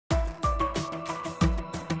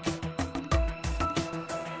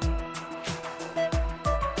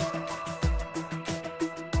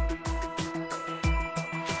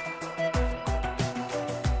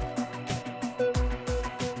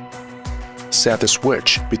set the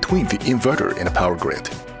switch between the inverter and the power grid,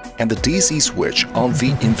 and the DC switch on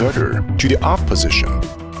the inverter to the off position.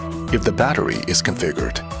 If the battery is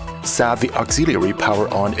configured, set the auxiliary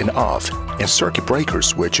power on and off and circuit breaker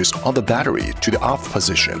switches on the battery to the off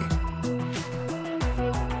position.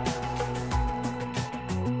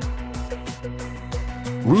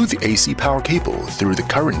 Route the AC power cable through the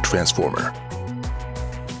current transformer.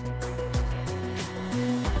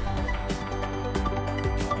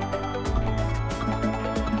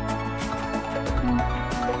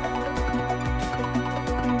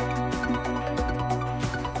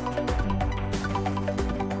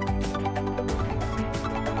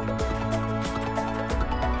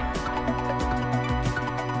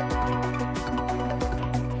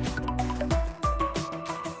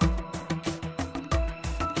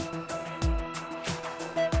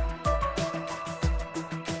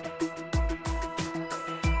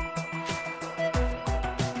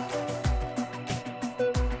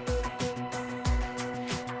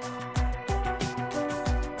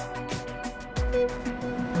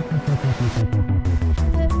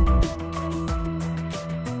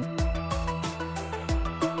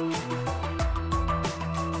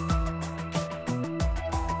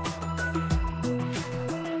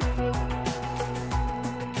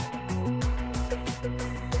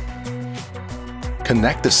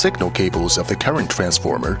 Connect the signal cables of the current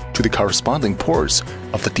transformer to the corresponding ports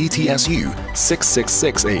of the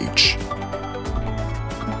DTSU666-H.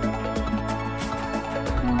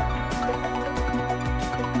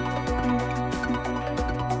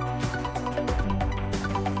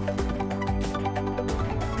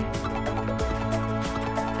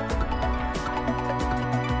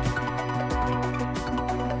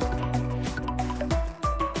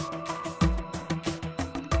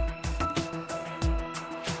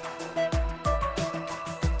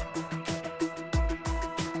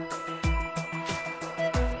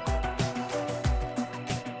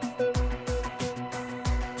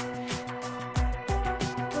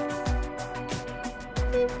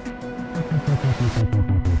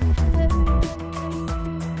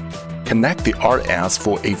 Connect the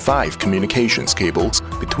RS485 communications cables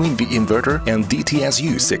between the inverter and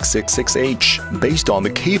DTSU666-H based on the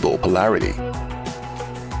cable polarity.